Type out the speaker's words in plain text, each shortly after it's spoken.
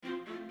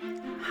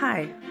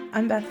Hi,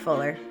 I'm Beth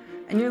Fuller,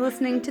 and you're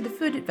listening to the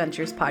Food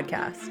Adventures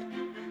Podcast.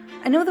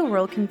 I know the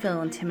world can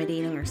feel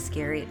intimidating or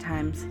scary at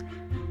times,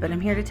 but I'm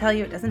here to tell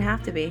you it doesn't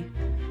have to be.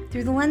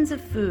 Through the lens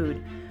of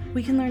food,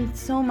 we can learn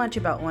so much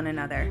about one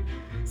another,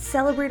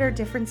 celebrate our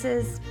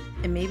differences,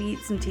 and maybe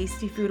eat some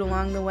tasty food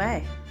along the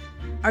way.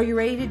 Are you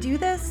ready to do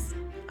this?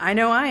 I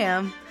know I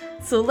am.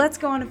 So let's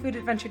go on a food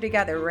adventure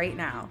together right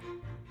now.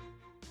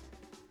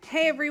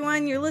 Hey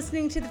everyone, you're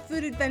listening to the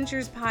Food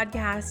Adventures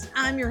Podcast.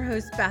 I'm your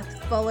host,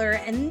 Beth Fuller,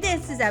 and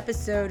this is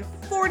episode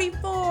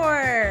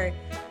 44.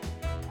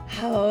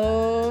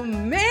 Oh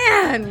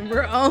man,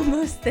 we're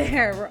almost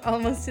there. We're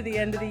almost to the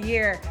end of the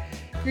year.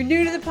 If you're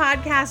new to the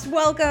podcast,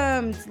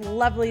 welcome. It's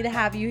lovely to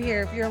have you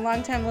here. If you're a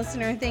longtime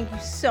listener, thank you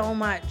so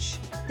much.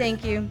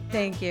 Thank you.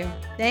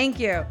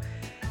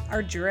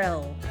 Our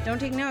drill. Don't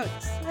take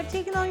notes. I've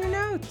taken all your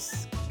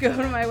notes. Go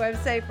to my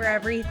website for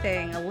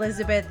everything,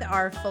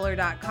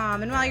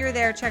 elizabethrfuller.com. And while you're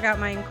there, check out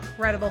my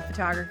incredible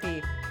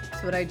photography.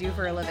 It's what I do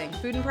for a living.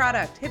 Food and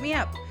product. Hit me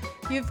up.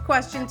 If you have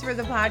questions for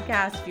the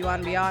podcast, if you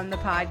want to be on the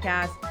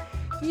podcast,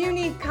 if you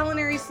need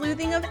culinary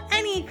sleuthing of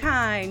any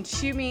kind,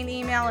 shoot me an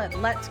email at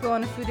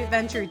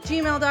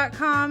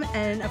letsgoonafoodadventure@gmail.com.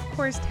 And of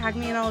course, tag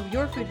me in all of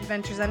your food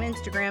adventures on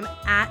Instagram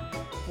at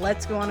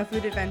Let's Go On A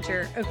Food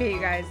Adventure. Okay,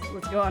 you guys,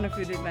 let's go on a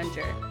food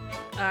adventure.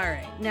 All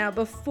right, now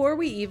before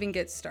we even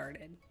get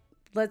started,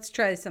 let's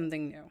try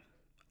something new.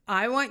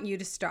 I want you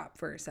to stop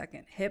for a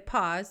second, hit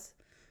pause,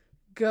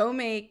 go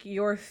make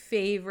your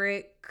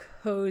favorite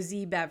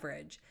cozy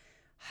beverage.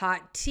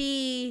 Hot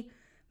tea,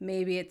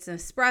 maybe it's an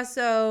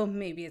espresso,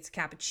 maybe it's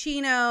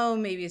cappuccino,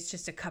 maybe it's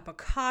just a cup of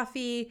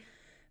coffee,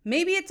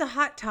 maybe it's a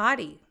hot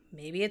toddy,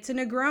 maybe it's a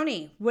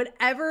Negroni.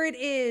 Whatever it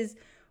is,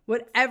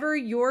 whatever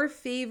your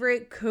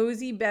favorite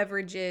cozy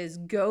beverage is,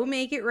 go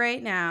make it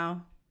right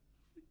now.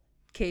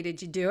 Okay,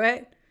 did you do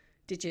it?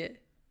 Do you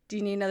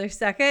need another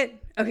second?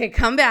 Okay,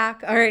 come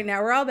back. All right,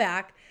 now we're all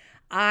back.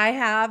 I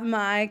have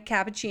my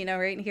cappuccino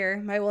right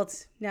here.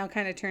 It's now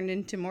kind of turned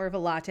into more of a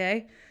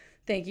latte.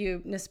 Thank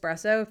you,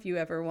 Nespresso. If you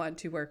ever want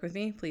to work with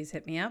me, please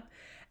hit me up.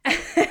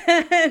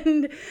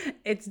 And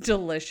it's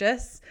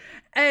delicious.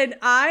 And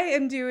I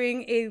am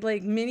doing a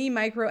mini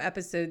micro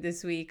episode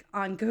this week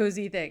on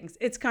cozy things.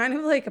 It's kind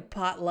of like a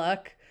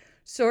potluck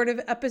sort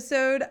of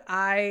episode.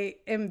 I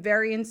am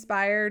very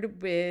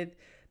inspired with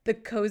the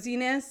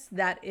coziness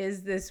that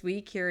is this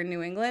week here in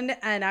New England.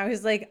 And I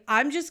was like,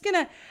 I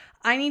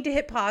need to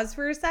hit pause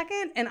for a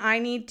second and I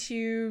need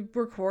to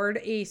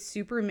record a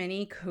super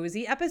mini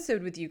cozy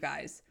episode with you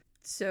guys.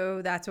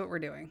 So that's what we're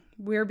doing.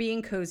 We're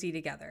being cozy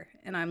together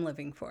and I'm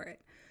living for it.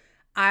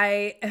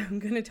 I am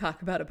going to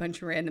talk about a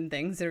bunch of random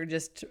things that are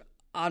just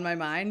on my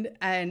mind.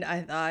 And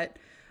I thought,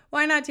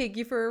 why not take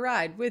you for a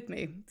ride with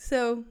me?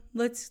 So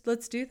let's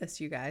do this,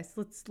 you guys.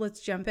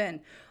 Let's jump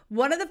in.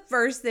 One of the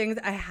first things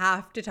I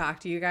have to talk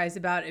to you guys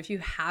about, if you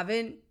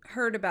haven't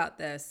heard about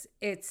this,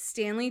 it's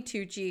Stanley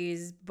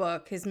Tucci's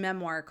book, his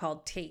memoir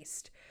called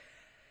Taste.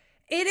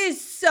 It is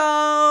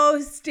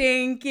so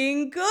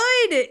stinking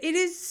good. It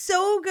is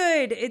so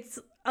good. It's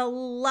a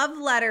love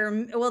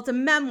letter. Well, it's a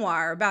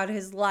memoir about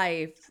his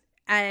life.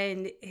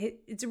 And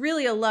it's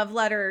really a love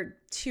letter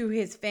to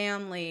his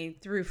family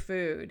through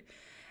food.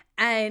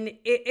 And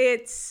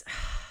it's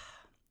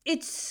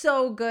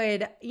so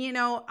good. You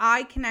know,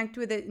 I connect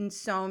with it in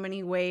so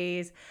many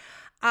ways.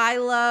 I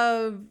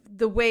love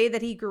the way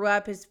that he grew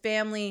up, his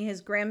family, his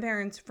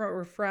grandparents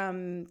were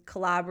from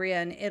Calabria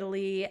in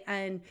Italy.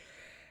 And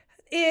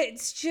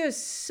it's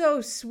just so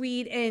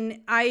sweet.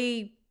 And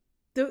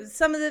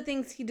some of the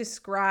things he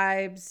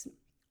describes,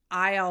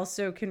 I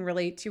also can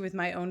relate to with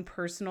my own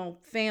personal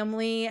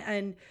family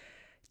and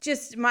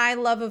just my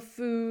love of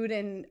food.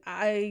 And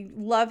I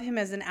love him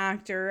as an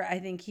actor. I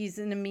think he's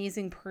an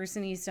amazing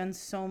person. He's done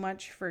so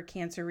much for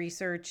cancer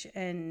research,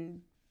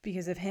 and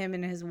because of him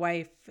and his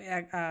wife,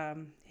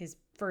 his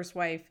first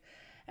wife,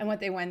 and what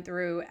they went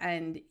through.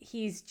 And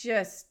he's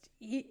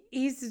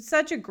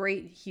such a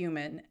great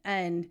human.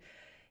 And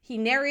he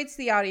narrates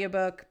the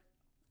audiobook.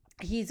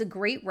 He's a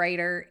great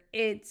writer.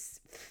 It's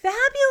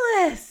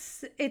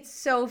fabulous. It's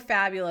so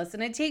fabulous.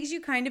 And it takes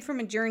you kind of from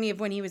a journey of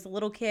when he was a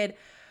little kid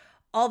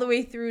all the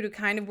way through to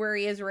kind of where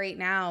he is right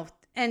now.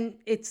 And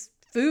it's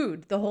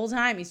food the whole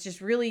time. He's just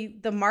really,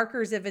 the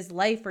markers of his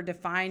life are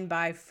defined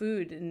by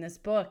food in this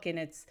book. And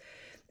it's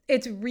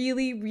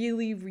really,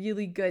 really,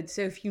 really good.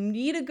 So if you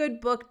need a good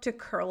book to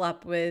curl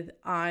up with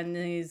on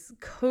these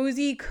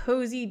cozy,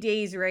 cozy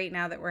days right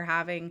now that we're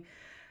having,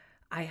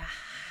 I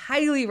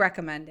highly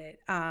recommend it.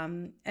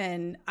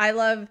 And I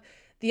love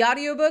the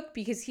audiobook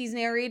because he's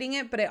narrating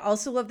it, but I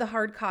also love the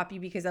hard copy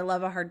because I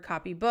love a hard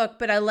copy book.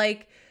 But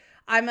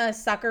I'm a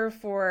sucker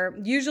for,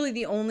 usually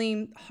the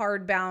only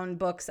hardbound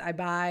books I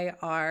buy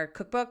are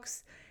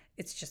cookbooks.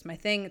 It's just my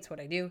thing. It's what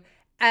I do.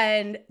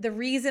 And the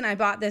reason I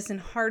bought this in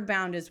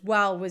hardbound as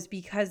well was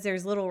because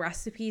there's little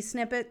recipe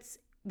snippets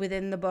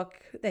within the book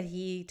that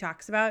he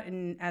talks about.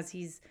 And as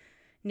he's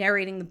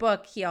narrating the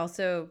book, he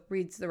also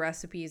reads the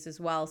recipes as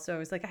well. So I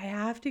was like, I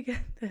have to get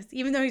this,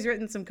 even though he's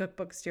written some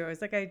cookbooks too. I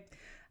was like,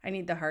 I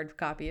need the hard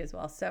copy as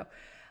well. So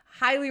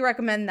highly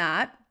recommend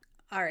that.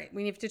 All right,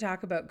 we need to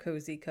talk about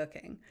cozy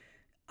cooking.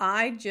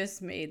 I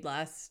just made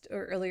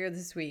earlier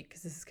this week,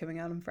 because this is coming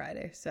out on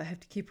Friday, so I have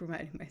to keep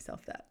reminding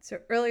myself that. So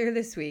earlier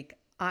this week,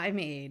 I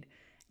made,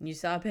 and you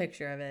saw a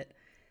picture of it,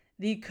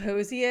 the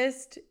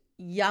coziest,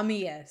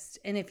 yummiest,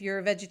 and if you're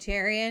a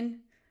vegetarian,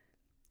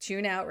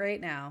 tune out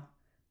right now,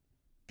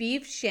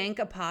 beef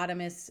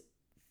shankopotamus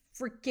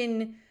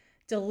freaking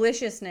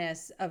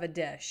deliciousness of a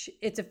dish.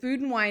 It's a Food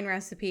and Wine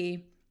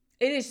recipe.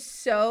 It is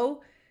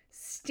so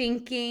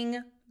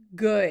stinking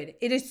good.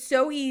 It is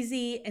so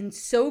easy and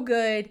so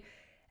good.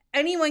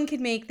 Anyone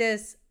can make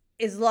this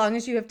as long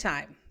as you have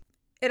time.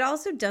 It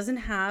also doesn't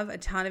have a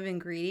ton of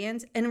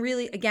ingredients. And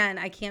really, again,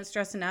 I can't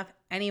stress enough,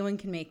 anyone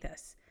can make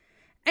this.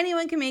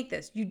 Anyone can make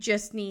this. You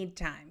just need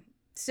time.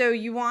 So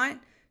you want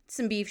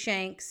some beef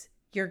shanks.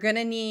 You're going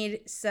to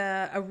need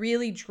a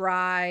really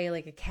dry,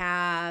 like a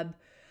cab.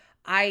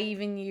 I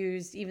even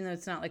used, even though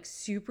it's not like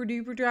super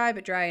duper dry,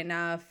 but dry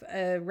enough,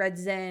 red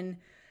Zen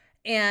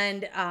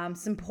and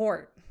some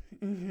port.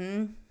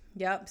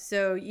 Yep.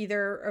 So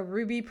either a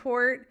ruby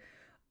port,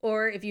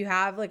 or if you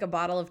have like a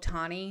bottle of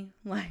tawny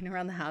lying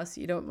around the house,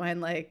 you don't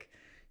mind like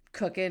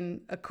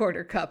cooking a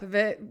quarter cup of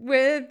it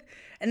with.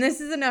 And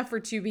this is enough for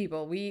 2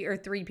 people. Or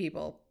 3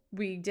 people.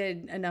 We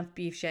did enough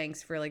beef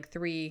shanks for like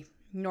 3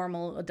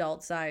 normal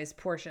adult size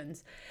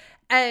portions.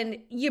 And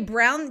you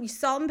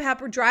salt and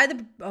pepper,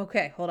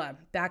 okay, hold on.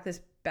 Back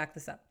this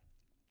up.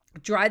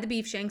 Dry the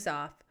beef shanks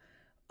off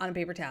on a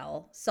paper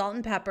towel. Salt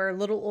and pepper,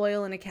 little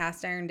oil in a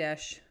cast iron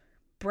dish.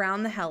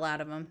 Brown the hell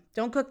out of them.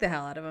 Don't cook the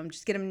hell out of them.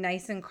 Just get them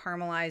nice and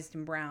caramelized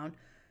and brown.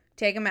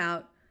 Take them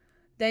out.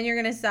 Then you're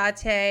going to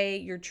saute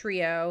your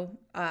trio,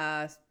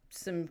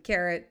 some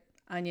carrot,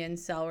 onion,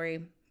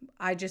 celery.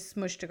 I just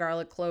smushed a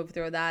garlic clove,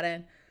 throw that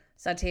in.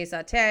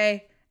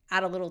 Saute.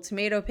 Add a little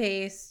tomato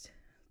paste.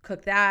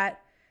 Cook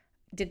that.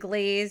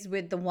 Deglaze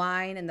with the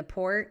wine and the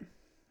port.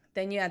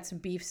 Then you add some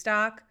beef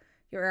stock,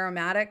 your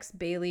aromatics,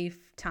 bay leaf,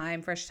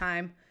 thyme, fresh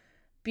thyme.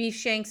 Beef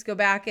shanks go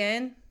back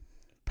in.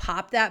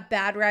 Pop that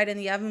bad right in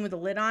the oven with a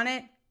lid on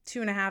it,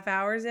 2.5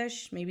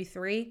 hours-ish, maybe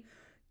 3.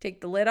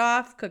 Take the lid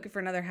off, cook it for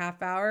another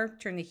half hour,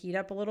 turn the heat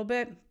up a little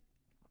bit,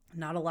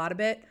 not a lot of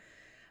it.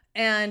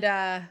 And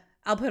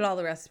I'll put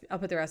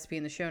the recipe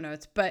in the show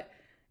notes. But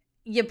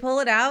you pull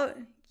it out,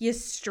 you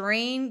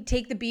strain,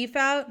 take the beef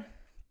out,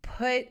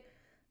 put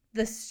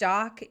the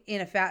stock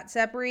in a fat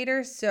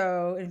separator.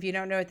 So if you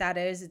don't know what that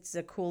is, it's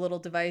a cool little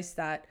device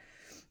that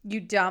you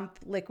dump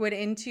liquid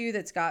into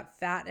that's got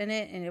fat in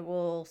it, and it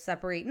will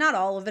separate not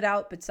all of it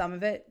out, but some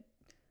of it.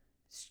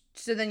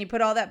 So then you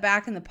put all that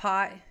back in the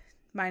pot,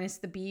 minus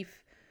the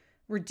beef,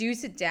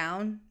 reduce it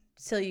down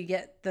till you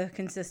get the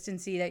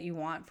consistency that you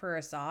want for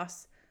a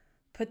sauce.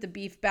 Put the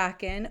beef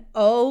back in.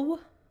 Oh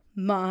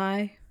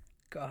my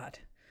God.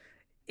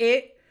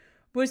 It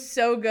was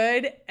so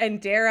good, and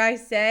dare I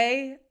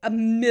say,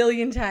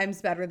 1,000,000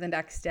 times better the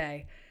next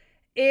day.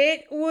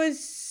 It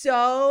was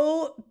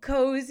so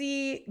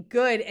cozy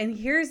good. And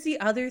here's the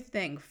other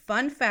thing.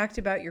 Fun fact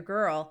about your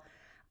girl.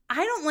 I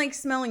don't like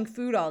smelling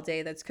food all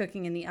day that's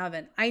cooking in the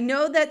oven. I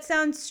know that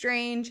sounds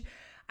strange.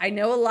 I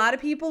know a lot of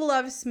people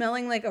love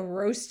smelling like a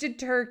roasted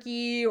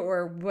turkey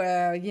or,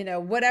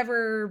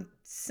 whatever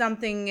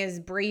something is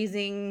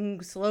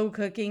braising, slow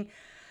cooking.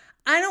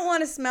 I don't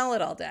want to smell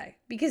it all day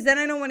because then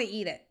I don't want to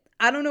eat it.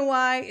 I don't know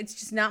why. It's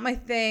just not my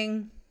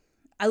thing.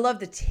 I love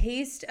the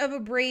taste of a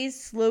braised,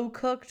 slow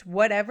cooked,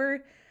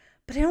 whatever,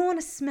 but I don't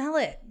want to smell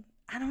it.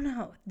 I don't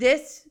know.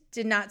 This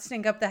did not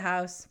stink up the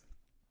house.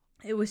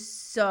 It was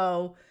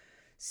so,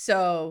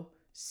 so,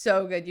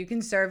 so good. You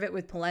can serve it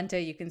with polenta.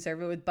 You can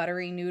serve it with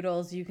buttery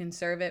noodles. You can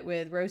serve it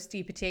with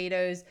roasty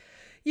potatoes.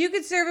 You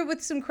could serve it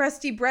with some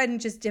crusty bread and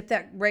just dip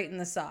that right in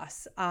the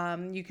sauce.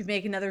 You could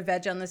make another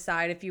veg on the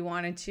side if you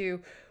wanted to.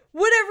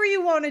 Whatever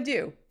you want to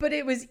do. But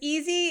it was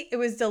easy. It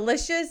was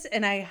delicious.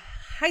 And I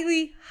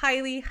highly,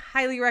 highly,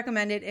 highly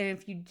recommend it. And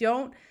if you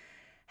don't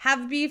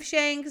have beef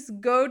shanks,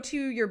 go to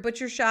your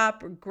butcher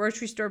shop or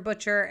grocery store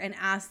butcher and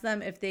ask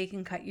them if they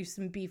can cut you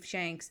some beef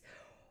shanks.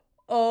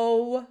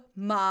 Oh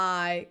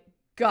my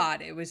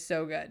God, it was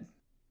so good.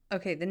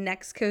 Okay, the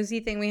next cozy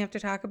thing we have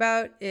to talk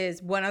about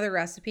is one other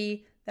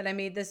recipe that I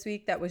made this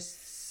week that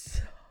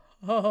was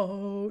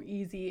so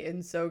easy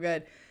and so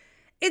good.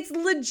 It's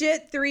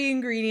legit 3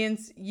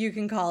 ingredients. You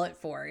can call it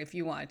 4 if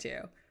you want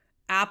to.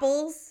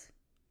 Apples,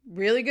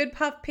 really good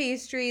puff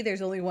pastry.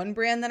 There's only one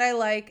brand that I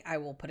like. I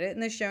will put it in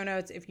the show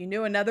notes. If you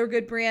know another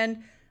good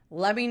brand,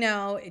 let me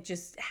know. It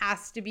just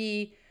has to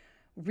be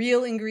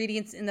real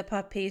ingredients in the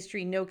puff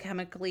pastry, no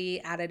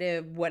chemically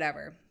additive,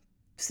 whatever.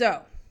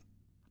 So,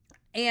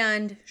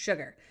 and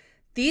sugar.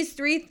 These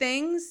 3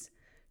 things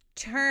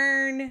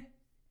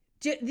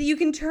you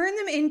can turn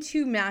them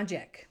into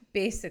magic,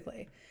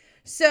 basically.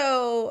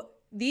 So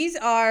these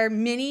are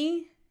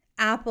mini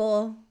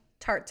apple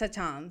tarte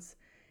tatons,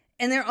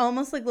 and they're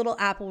almost like little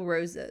apple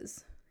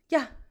roses.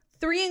 Yeah,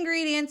 3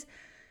 ingredients.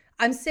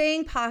 I'm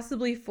saying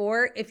possibly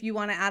 4 if you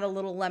want to add a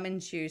little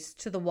lemon juice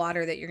to the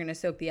water that you're going to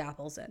soak the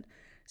apples in.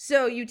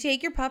 So you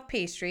take your puff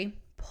pastry,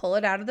 pull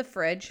it out of the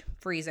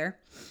freezer,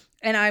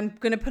 And I'm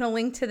going to put a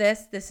link to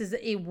this. This is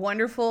a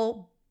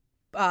wonderful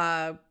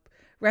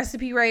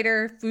recipe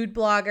writer, food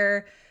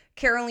blogger,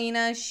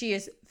 Carolina. She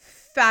is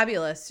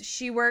fabulous.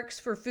 She works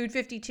for Food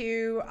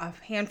 52, a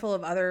handful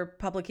of other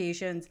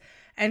publications,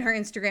 and her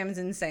Instagram is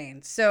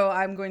insane. So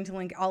I'm going to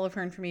link all of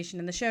her information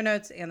in the show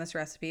notes and this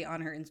recipe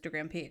on her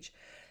Instagram page.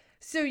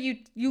 So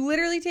you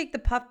literally take the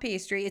puff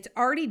pastry. It's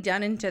already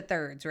done into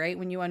thirds, right?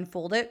 When you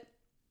unfold it,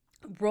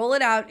 roll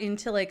it out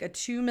into like a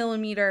 2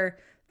 millimeter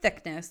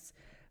thickness,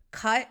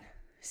 cut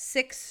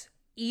 6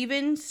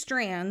 even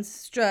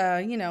strands,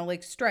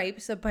 like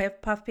stripes of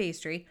puff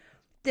pastry,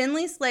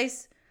 thinly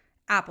slice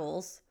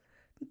apples,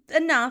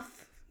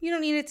 enough. You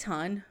don't need a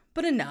ton,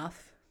 but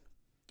enough.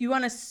 You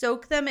want to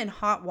soak them in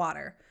hot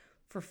water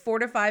for 4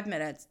 to 5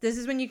 minutes. This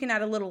is when you can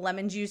add a little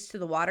lemon juice to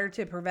the water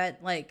to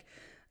prevent, like,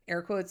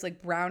 air quotes,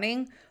 like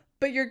browning,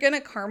 but you're going to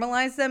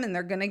caramelize them and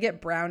they're going to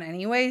get brown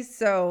anyway.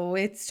 So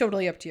it's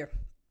totally up to you.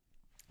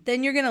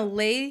 Then you're going to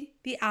lay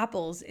the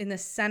apples in the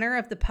center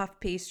of the puff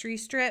pastry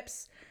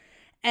strips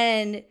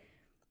and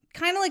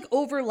kind of like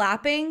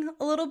overlapping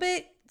a little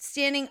bit,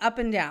 standing up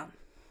and down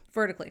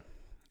vertically.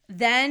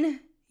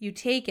 Then you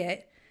take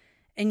it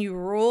and you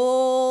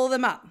roll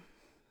them up.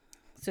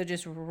 So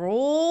just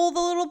roll the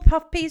little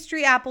puff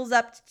pastry apples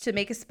up to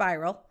make a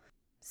spiral.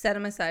 Set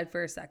them aside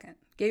for a second.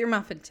 Get your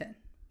muffin tin.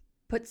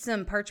 Put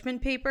some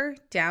parchment paper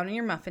down in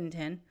your muffin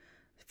tin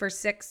for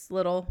 6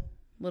 little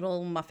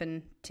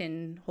muffin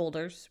tin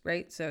holders,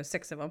 right? So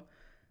 6 of them.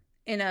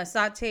 In a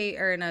saute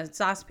or in a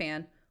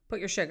saucepan, put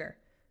your sugar.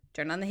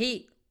 Turn on the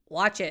heat.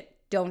 Watch it.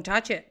 Don't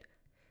touch it.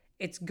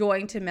 It's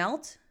going to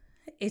melt.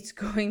 It's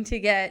going to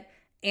get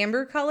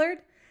amber colored.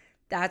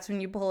 That's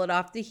when you pull it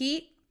off the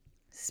heat.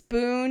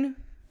 Spoon,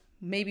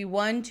 maybe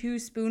 1-2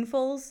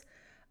 spoonfuls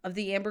of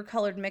the amber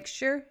colored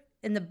mixture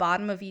in the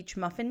bottom of each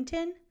muffin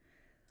tin.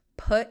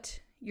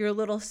 Put your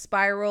little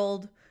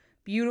spiraled,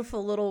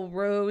 beautiful little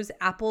rose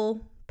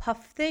apple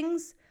puff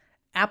things,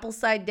 apple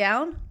side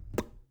down,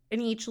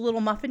 in each little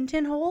muffin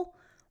tin hole.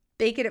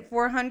 Bake it at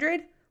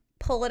 400.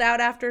 Pull it out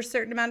after a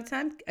certain amount of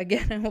time.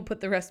 Again, I will put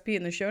the recipe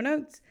in the show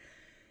notes.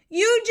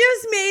 You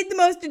just made the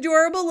most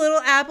adorable little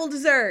apple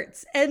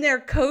desserts, and they're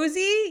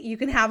cozy. You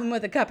can have them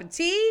with a cup of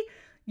tea.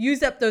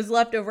 Use up those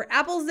leftover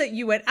apples that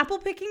you went apple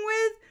picking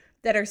with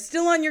that are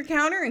still on your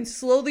counter and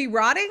slowly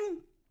rotting,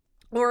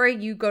 or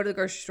you go to the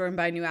grocery store and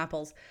buy new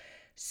apples.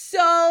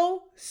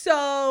 So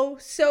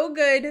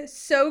good,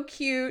 so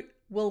cute.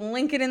 We'll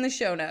link it in the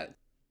show notes.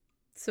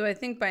 So I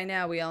think by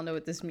now we all know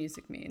what this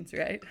music means,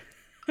 right?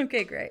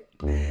 Okay, great.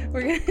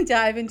 We're going to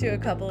dive into a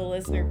couple of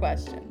listener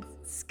questions.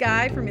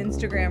 Sky from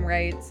Instagram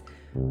writes,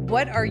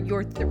 what are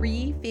your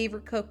 3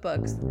 favorite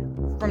cookbooks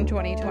from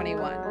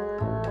 2021?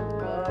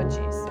 Oh,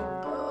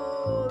 jeez.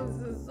 Oh,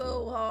 this is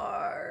so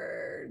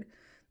hard.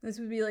 This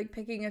would be like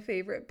picking a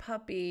favorite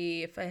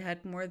puppy if I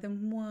had more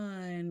than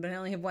one, but I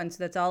only have one, so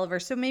that's Oliver.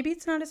 So maybe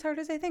it's not as hard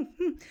as I think.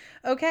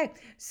 Okay,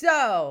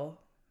 so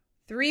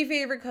 3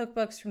 favorite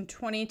cookbooks from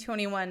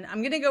 2021. I'm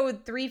going to go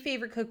with 3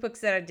 favorite cookbooks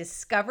that I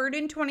discovered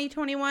in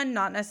 2021,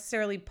 not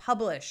necessarily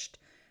published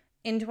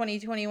in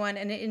 2021,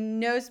 and in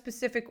no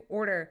specific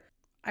order.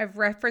 I've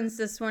referenced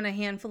this one a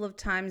handful of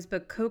times,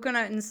 but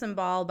Coconut and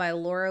Sambal by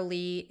Laura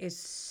Lee is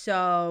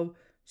so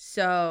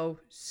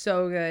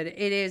good.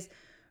 It is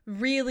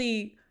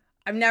really,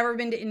 I've never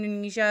been to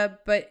Indonesia,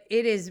 but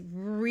it is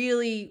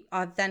really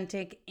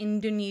authentic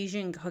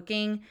Indonesian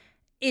cooking.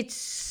 It's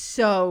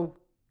so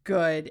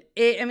good.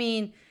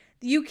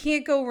 You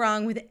can't go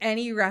wrong with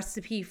any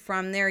recipe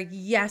from there.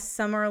 Yes,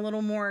 some are a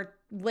little more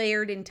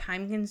layered and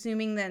time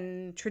consuming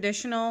than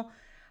traditional.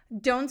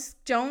 Don't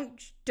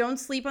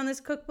sleep on this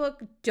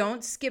cookbook.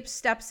 Don't skip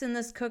steps in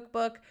this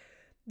cookbook.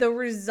 The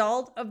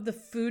result of the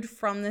food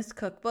from this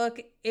cookbook,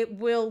 it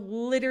will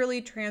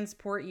literally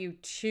transport you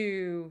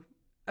to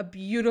a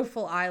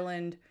beautiful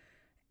island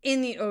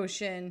in the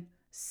ocean,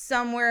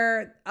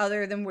 somewhere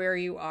other than where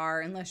you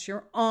are, unless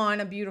you're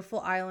on a beautiful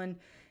island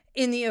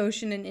in the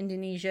ocean in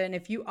Indonesia. And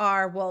if you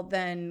are, well,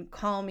 then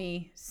call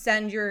me,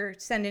 send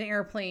an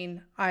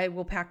airplane. I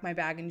will pack my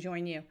bag and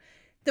join you.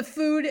 The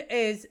food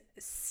is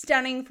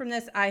stunning from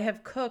this. I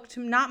have cooked,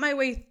 not my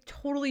way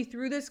totally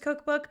through this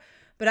cookbook,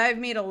 but I've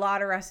made a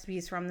lot of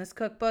recipes from this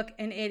cookbook,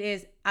 and it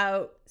is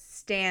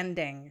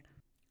outstanding.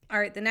 All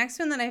right, the next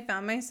one that I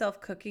found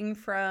myself cooking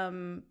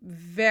from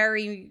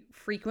very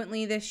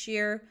frequently this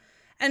year,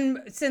 and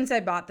since I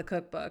bought the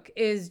cookbook,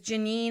 is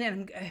Janine,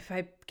 and if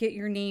I get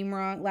your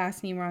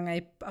last name wrong,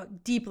 I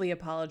deeply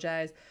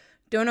apologize,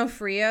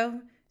 Donofrio.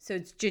 So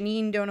it's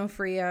Janine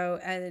Donofrio,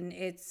 and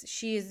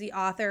she is the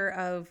author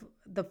of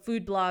the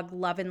food blog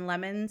Love and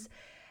Lemons,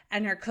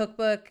 and her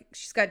cookbook,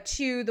 she's got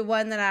 2. The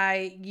one that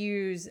I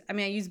use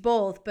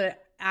both,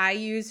 but I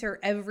use her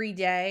every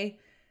day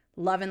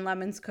Love and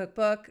Lemons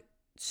cookbook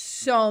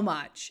so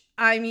much.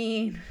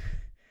 An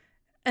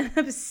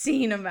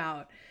obscene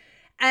amount.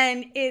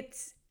 And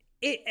it's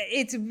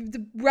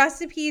the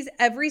recipes,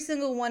 every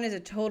single one is a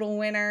total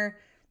winner.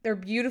 They're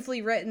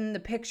beautifully written. The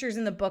pictures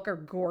in the book are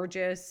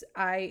gorgeous.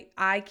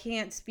 I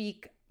can't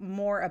speak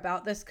more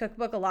about this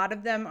cookbook. A lot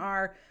of them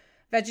are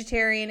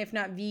vegetarian, if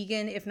not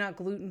vegan, if not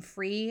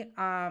gluten-free.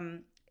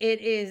 It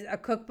is a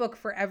cookbook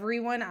for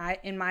everyone.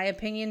 In my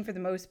opinion, for the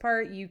most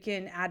part, you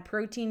can add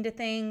protein to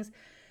things.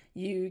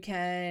 You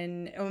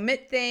can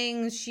omit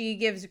things. She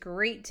gives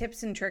great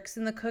tips and tricks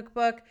in the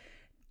cookbook.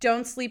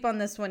 Don't sleep on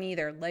this one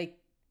either. Like,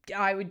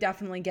 I would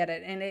definitely get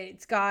it. And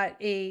it's got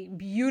a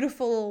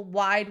beautiful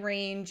wide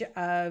range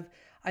of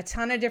a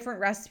ton of different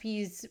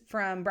recipes,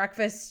 from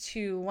breakfast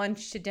to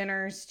lunch to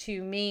dinners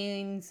to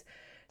mains,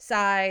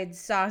 sides,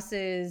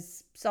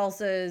 sauces,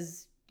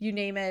 salsas, you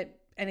name it.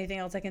 Anything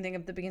else I can think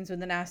of that begins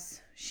with an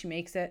S, she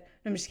makes it.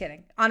 No, I'm just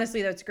kidding.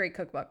 Honestly, that's a great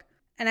cookbook.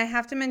 And I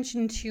have to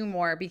mention 2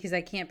 more because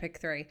I can't pick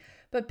 3.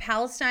 But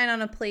Palestine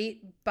on a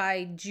Plate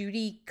by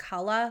Judy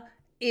Culla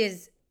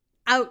is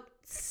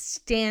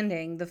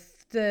outstanding.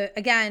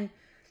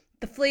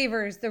 The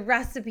flavors, the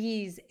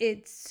recipes,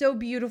 it's so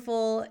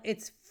beautiful.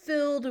 It's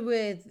filled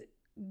with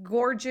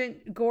gorgeous,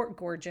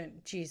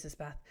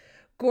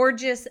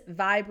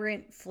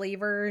 vibrant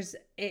flavors.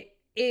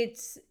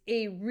 It's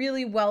a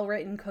really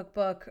well-written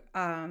cookbook,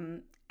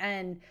 and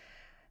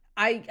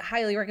I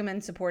highly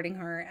recommend supporting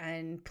her.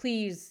 And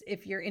please,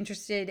 if you're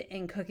interested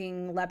in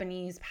cooking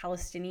Lebanese,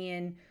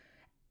 Palestinian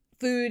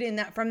food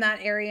from that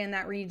area, in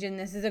that region,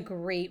 this is a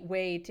great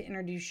way to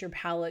introduce your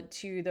palate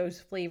to those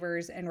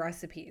flavors and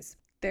recipes.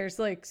 There's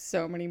like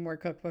so many more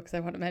cookbooks I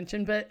want to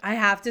mention, but I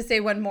have to say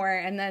one more,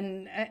 and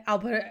then I'll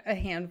put a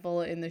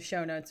handful in the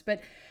show notes.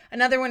 But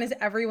another one is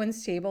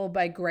Everyone's Table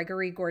by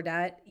Gregory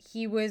Gourdet.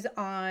 He was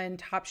on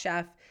Top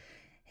Chef.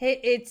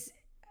 It's,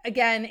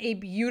 again, a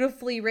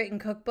beautifully written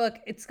cookbook.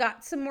 It's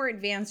got some more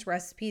advanced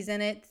recipes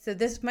in it. So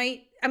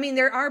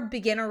there are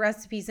beginner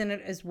recipes in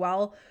it as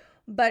well.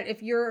 But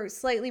if you're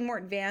slightly more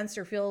advanced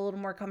or feel a little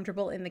more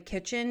comfortable in the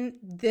kitchen,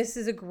 this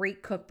is a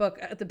great cookbook.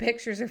 The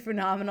pictures are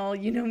phenomenal.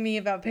 You know me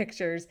about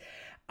pictures.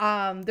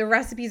 The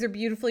recipes are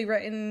beautifully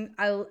written.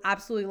 I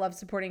absolutely love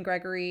supporting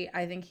Gregory.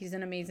 I think he's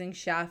an amazing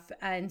chef.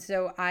 And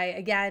so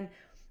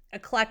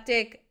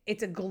eclectic.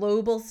 It's a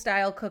global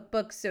style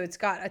cookbook, so it's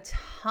got a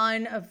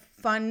ton of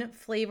fun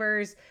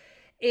flavors.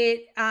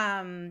 It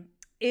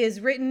is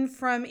written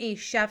from a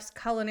chef's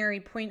culinary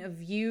point of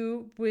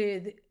view,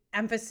 with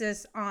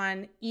emphasis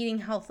on eating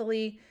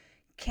healthily,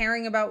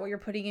 caring about what you're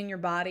putting in your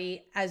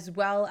body, as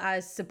well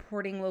as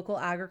supporting local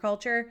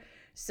agriculture.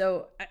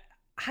 So I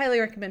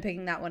highly recommend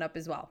picking that one up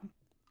as well.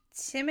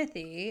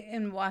 Timothy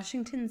in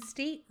Washington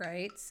State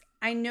writes,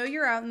 I know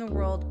you're out in the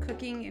world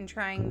cooking and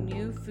trying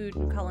new food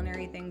and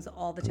culinary things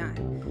all the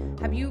time.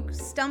 Have you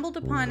stumbled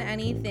upon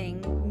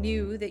anything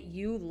new that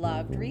you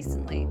loved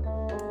recently?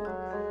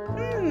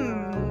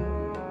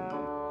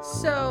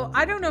 So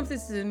I don't know if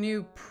this is a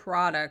new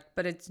product,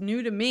 but it's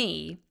new to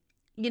me.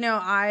 You know,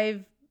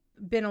 I've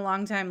been a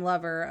longtime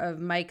lover of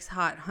Mike's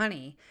Hot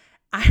Honey.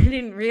 I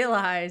didn't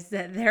realize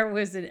that there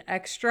was an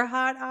extra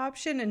hot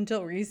option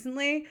until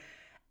recently.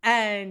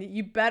 And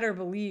you better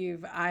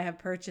believe I have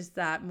purchased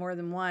that more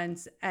than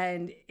once.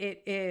 And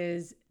it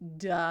is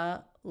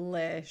delicious.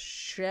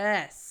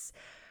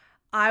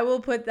 I will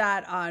put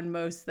that on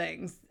most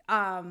things.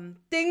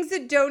 Things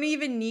that don't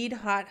even need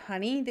hot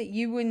honey, that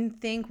you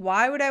wouldn't think,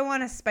 why would I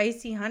want a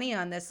spicy honey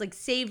on this? Like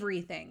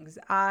savory things.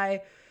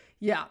 I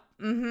will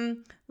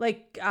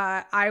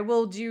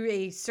do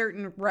a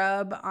certain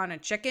rub on a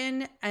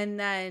chicken and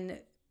then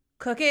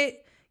cook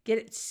it, get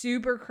it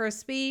super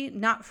crispy,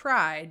 not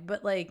fried,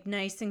 but like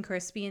nice and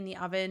crispy in the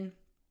oven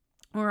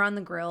or on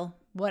the grill,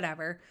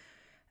 whatever.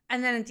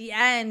 And then at the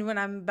end, when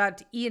I'm about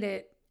to eat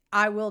it,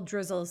 I will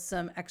drizzle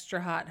some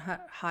extra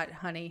hot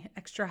honey.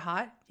 Extra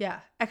hot? Yeah.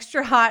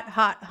 Extra hot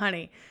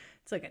honey.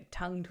 It's like a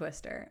tongue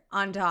twister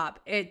on top.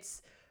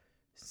 It's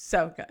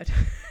so good.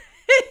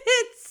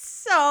 It's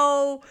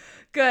so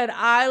good.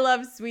 I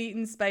love sweet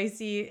and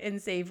spicy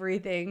and savory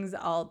things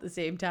all at the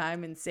same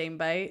time in same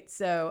bite.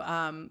 So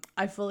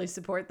I fully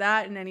support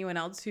that. And anyone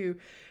else who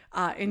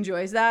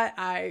enjoys that,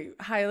 I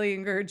highly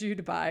encourage you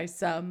to buy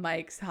some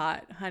Mike's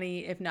Hot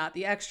Honey, if not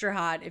the extra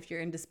hot, if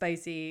you're into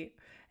spicy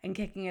and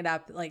kicking it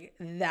up like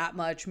that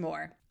much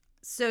more.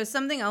 So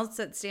something else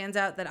that stands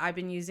out that I've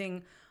been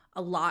using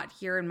a lot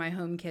here in my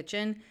home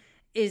kitchen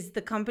is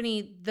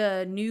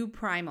the new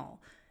Primal.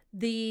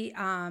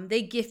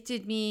 They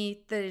gifted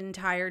me the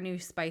entire new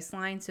spice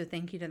line, so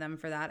thank you to them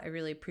for that. I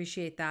really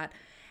appreciate that.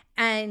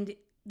 And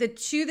the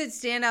 2 that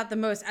stand out the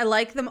most, I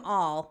like them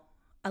all,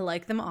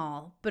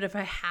 but if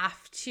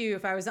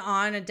I was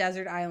on a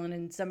desert island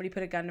and somebody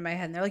put a gun to my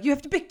head and they're like, you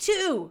have to pick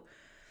 2.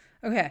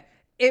 Okay.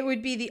 It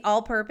would be the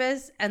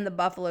all-purpose and the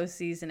buffalo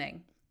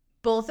seasoning.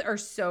 Both are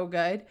so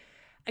good.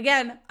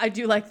 Again, I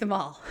do like them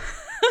all.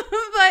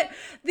 But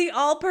the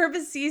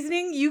all-purpose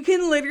seasoning, you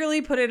can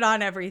literally put it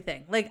on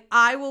everything. Like,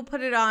 I will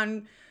put it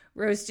on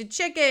roasted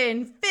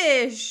chicken,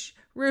 fish,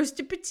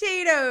 roasted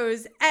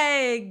potatoes,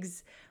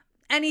 eggs,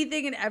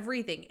 anything and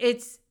everything.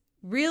 It's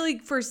really,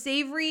 for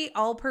savory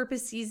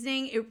all-purpose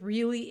seasoning, it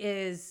really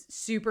is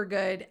super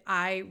good.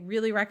 I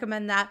really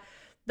recommend that.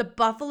 The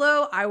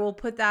buffalo, I will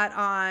put that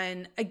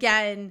on,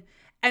 again,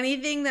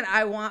 anything that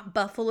I want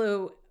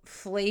buffalo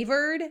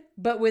flavored,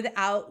 but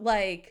without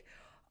like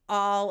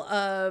all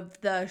of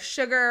the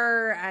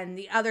sugar and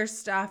the other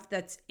stuff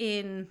that's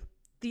in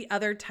the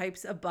other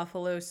types of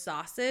buffalo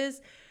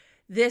sauces.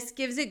 This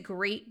gives it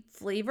great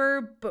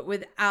flavor, but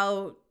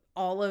without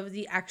all of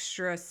the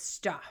extra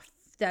stuff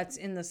that's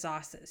in the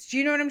sauces. Do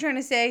you know what I'm trying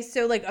to say?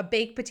 So like a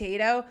baked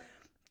potato,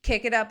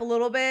 kick it up a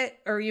little bit,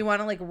 or you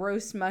want to like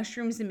roast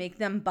mushrooms and make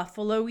them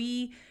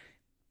buffalo-y,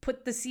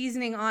 put the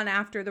seasoning on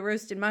after the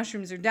roasted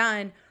mushrooms are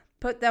done,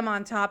 put them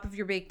on top of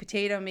your baked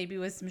potato, maybe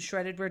with some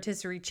shredded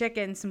rotisserie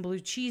chicken, some blue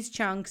cheese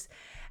chunks,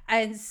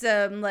 and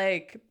some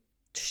like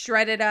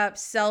shredded up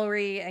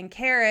celery and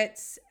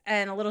carrots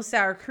and a little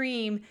sour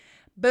cream.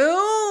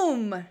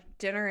 Boom!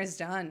 Dinner is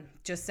done.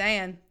 Just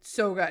saying.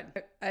 So good.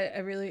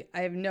 I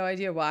have no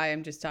idea why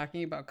I'm just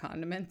talking about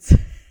condiments and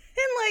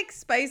like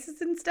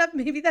spices and stuff.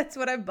 Maybe that's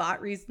what I've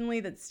bought recently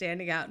that's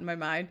standing out in my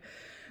mind.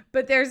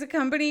 But there's a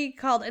company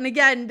called, and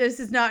again, this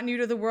is not new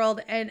to the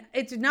world, and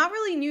it's not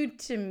really new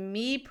to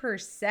me per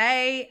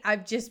se.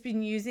 I've just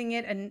been using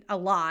it a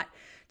lot,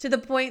 to the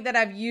point that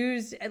I've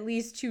used at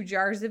least 2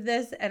 jars of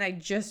this, and I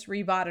just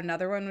rebought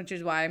another one, which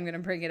is why I'm going to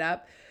bring it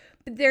up.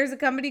 But there's a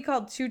company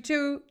called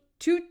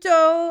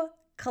Tutto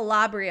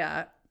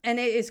Calabria, and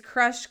it is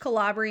crushed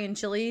Calabrian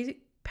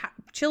chili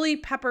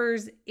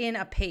peppers in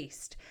a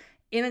paste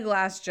in a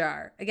glass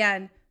jar.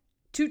 Again,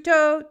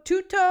 Tutto.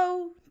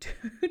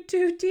 If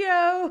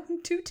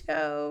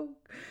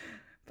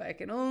I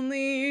can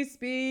only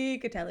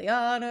speak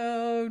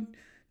Italiano.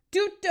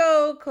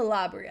 Tutto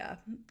Calabria.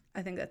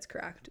 I think that's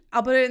correct.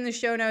 I'll put it in the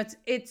show notes.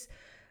 It's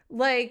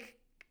like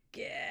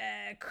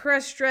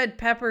crushed red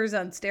peppers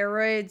on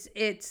steroids.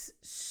 It's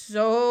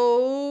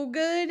so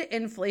good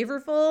and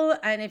flavorful.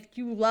 And if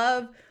you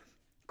love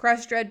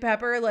crushed red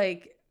pepper,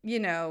 like, you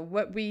know,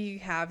 what we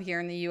have here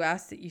in the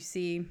US that you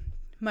see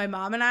my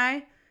mom and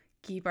I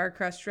keep our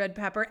crushed red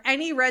pepper.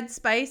 Any red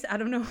spice, I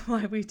don't know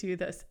why we do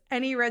this.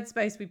 Any red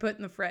spice we put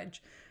in the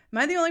fridge. Am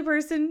I the only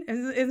person?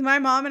 Is my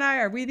mom and I,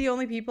 are we the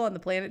only people on the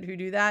planet who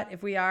do that?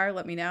 If we are,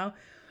 let me know.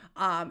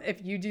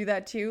 If you do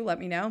that too, let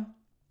me know.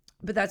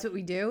 But that's what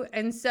we do.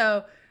 And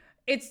so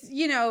it's,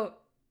 you know,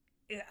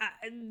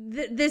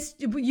 this,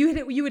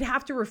 you would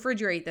have to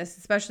refrigerate this,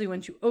 especially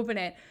once you open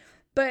it.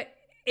 But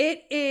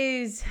it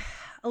is,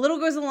 a little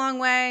goes a long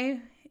way.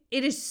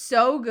 It is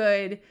so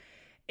good.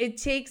 It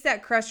takes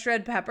that crushed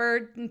red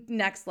pepper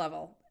next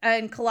level.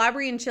 And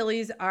Calabrian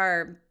chilies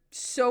are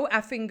so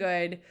effing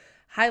good.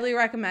 Highly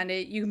recommend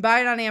it. You can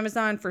buy it on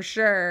Amazon for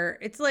sure.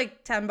 It's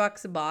like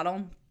 $10 a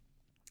bottle.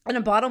 And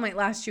a bottle might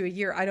last you a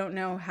year. I don't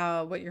know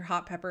what your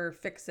hot pepper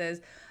fix is.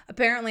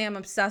 Apparently, I'm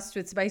obsessed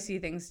with spicy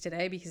things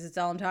today because it's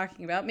all I'm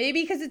talking about.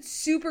 Maybe because it's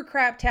super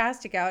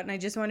craptastic out and I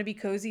just want to be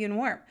cozy and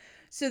warm.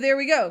 So there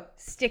we go.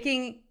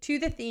 Sticking to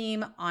the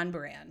theme, on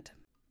brand.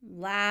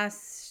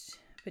 Last,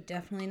 but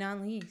definitely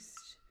not least,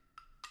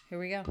 here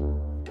we go.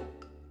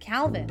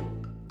 Calvin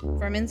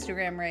from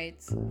Instagram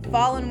writes,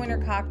 fall and winter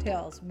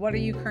cocktails. What are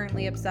you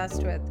currently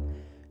obsessed with?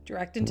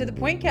 Direct and to the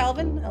point,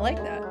 Calvin. I like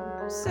that.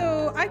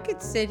 So I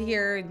could sit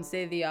here and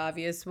say the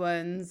obvious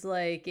ones,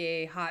 like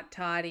a hot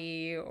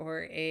toddy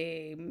or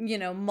a, you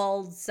know,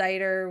 mulled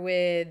cider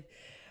with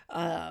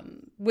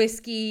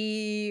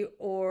whiskey,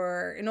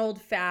 or an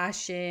old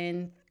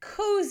fashioned,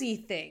 cozy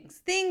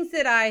things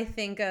that I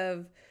think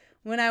of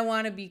when I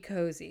want to be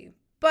cozy.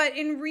 But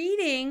in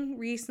reading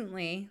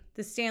recently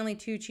the Stanley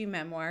Tucci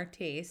memoir,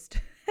 Taste,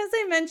 as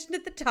I mentioned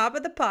at the top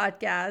of the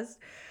podcast,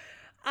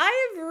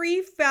 I have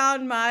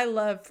refound my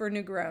love for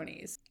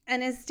Negronis.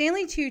 And as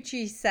Stanley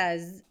Tucci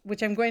says,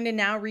 which I'm going to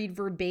now read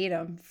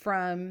verbatim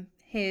from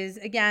his,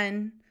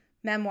 again,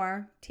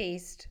 memoir,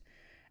 Taste,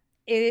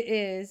 it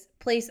is,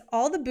 place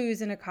all the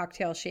booze in a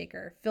cocktail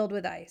shaker filled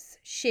with ice.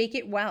 Shake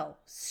it well.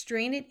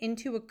 Strain it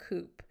into a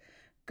coupe.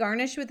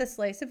 Garnish with a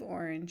slice of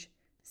orange.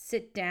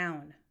 Sit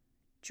down.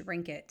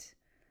 Drink it.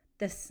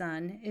 The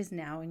sun is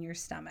now in your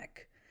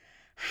stomach.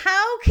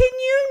 How can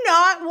you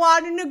not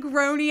want a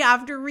Negroni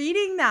after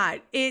reading that?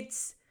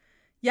 It's,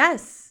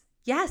 yes,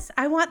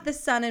 I want the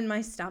sun in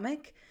my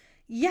stomach.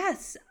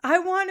 Yes, I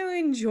want to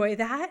enjoy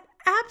that.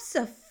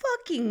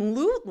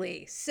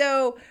 Abso-fucking-lutely.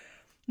 So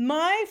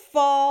my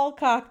fall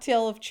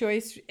cocktail of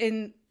choice,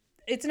 and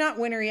it's not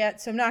winter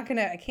yet, so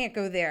I can't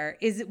go there,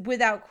 is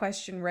without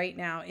question right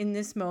now, in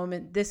this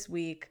moment, this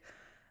week,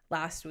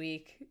 last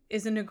week,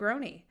 is a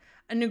Negroni.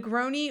 A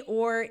Negroni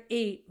or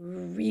a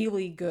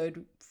really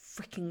good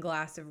freaking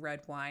glass of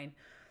red wine.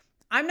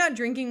 I'm not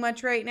drinking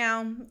much right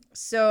now,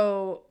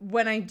 so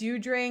when I do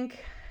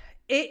drink,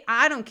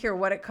 I don't care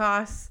what it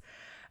costs.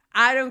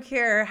 I don't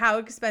care how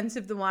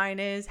expensive the wine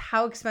is,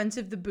 how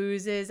expensive the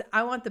booze is.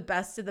 I want the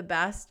best of the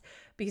best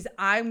because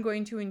I'm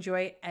going to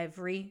enjoy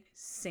every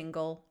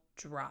single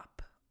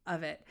drop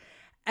of it.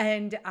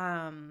 And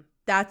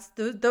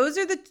those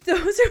are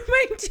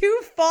my 2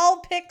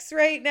 fall picks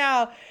right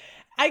now.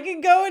 I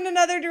could go in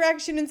another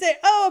direction and say,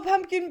 a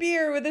pumpkin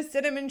beer with a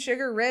cinnamon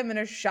sugar rim and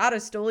a shot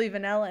of Stoli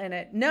vanilla in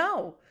it.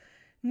 No.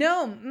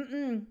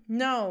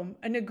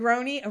 A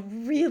Negroni, a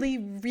really,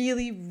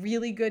 really,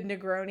 really good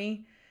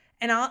Negroni.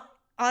 And I'll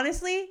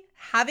honestly,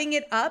 having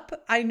it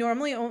up, I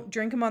normally don't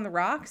drink them on the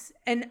rocks,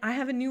 and I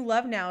have a new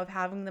love now of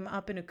having them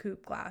up in a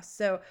coupe glass.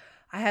 So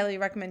I highly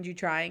recommend you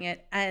trying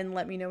it, and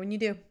let me know when you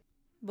do.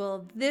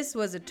 Well, this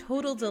was a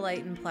total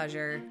delight and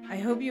pleasure. I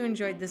hope you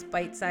enjoyed this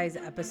bite-sized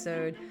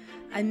episode.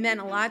 It meant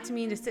a lot to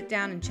me to sit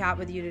down and chat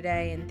with you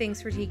today, and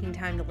thanks for taking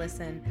time to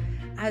listen.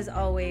 As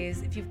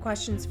always, if you have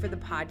questions for the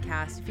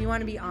podcast, if you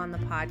want to be on the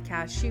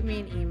podcast, shoot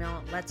me an email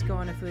at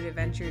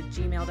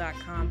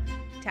letsgoonafoodadventure@gmail.com.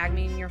 Tag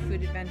me in your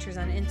food adventures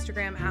on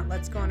Instagram at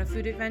Let's Go on a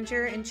Food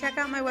Adventure, and check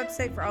out my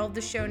website for all of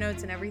the show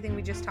notes and everything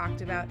we just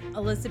talked about,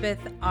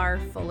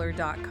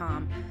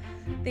 ElizabethRFuller.com.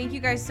 Thank you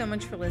guys so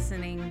much for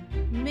listening.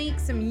 Make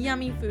some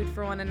yummy food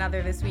for one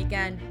another this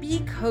weekend.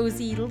 Be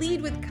cozy,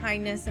 lead with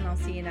kindness, and I'll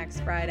see you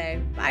next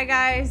Friday. Bye,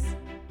 guys.